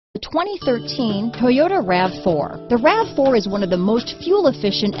The 2013 Toyota RAV4. The RAV4 is one of the most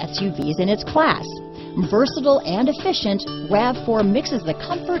fuel-efficient SUVs in its class. Versatile and efficient, RAV4 mixes the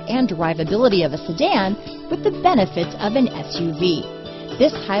comfort and drivability of a sedan with the benefits of an SUV.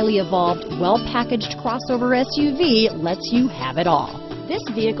 This highly evolved, well-packaged crossover SUV lets you have it all. This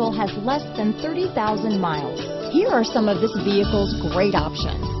vehicle has less than 30,000 miles. Here are some of this vehicle's great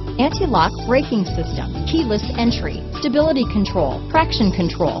options: anti-lock braking system, keyless entry, stability control, traction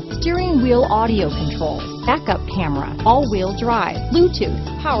control, steering wheel audio controls, backup camera, all-wheel drive, Bluetooth,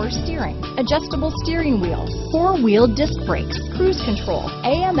 power steering, adjustable steering wheel, four-wheel disc brakes, cruise control,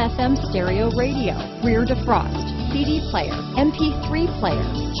 AM/FM stereo radio, rear defrost, CD player, MP3 player,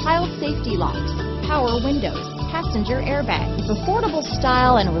 child safety locks, power windows, passenger airbag. If affordable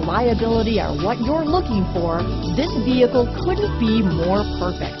style and reliability are what you're looking for, this vehicle couldn't be more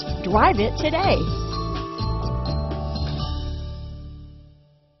perfect. Drive it today.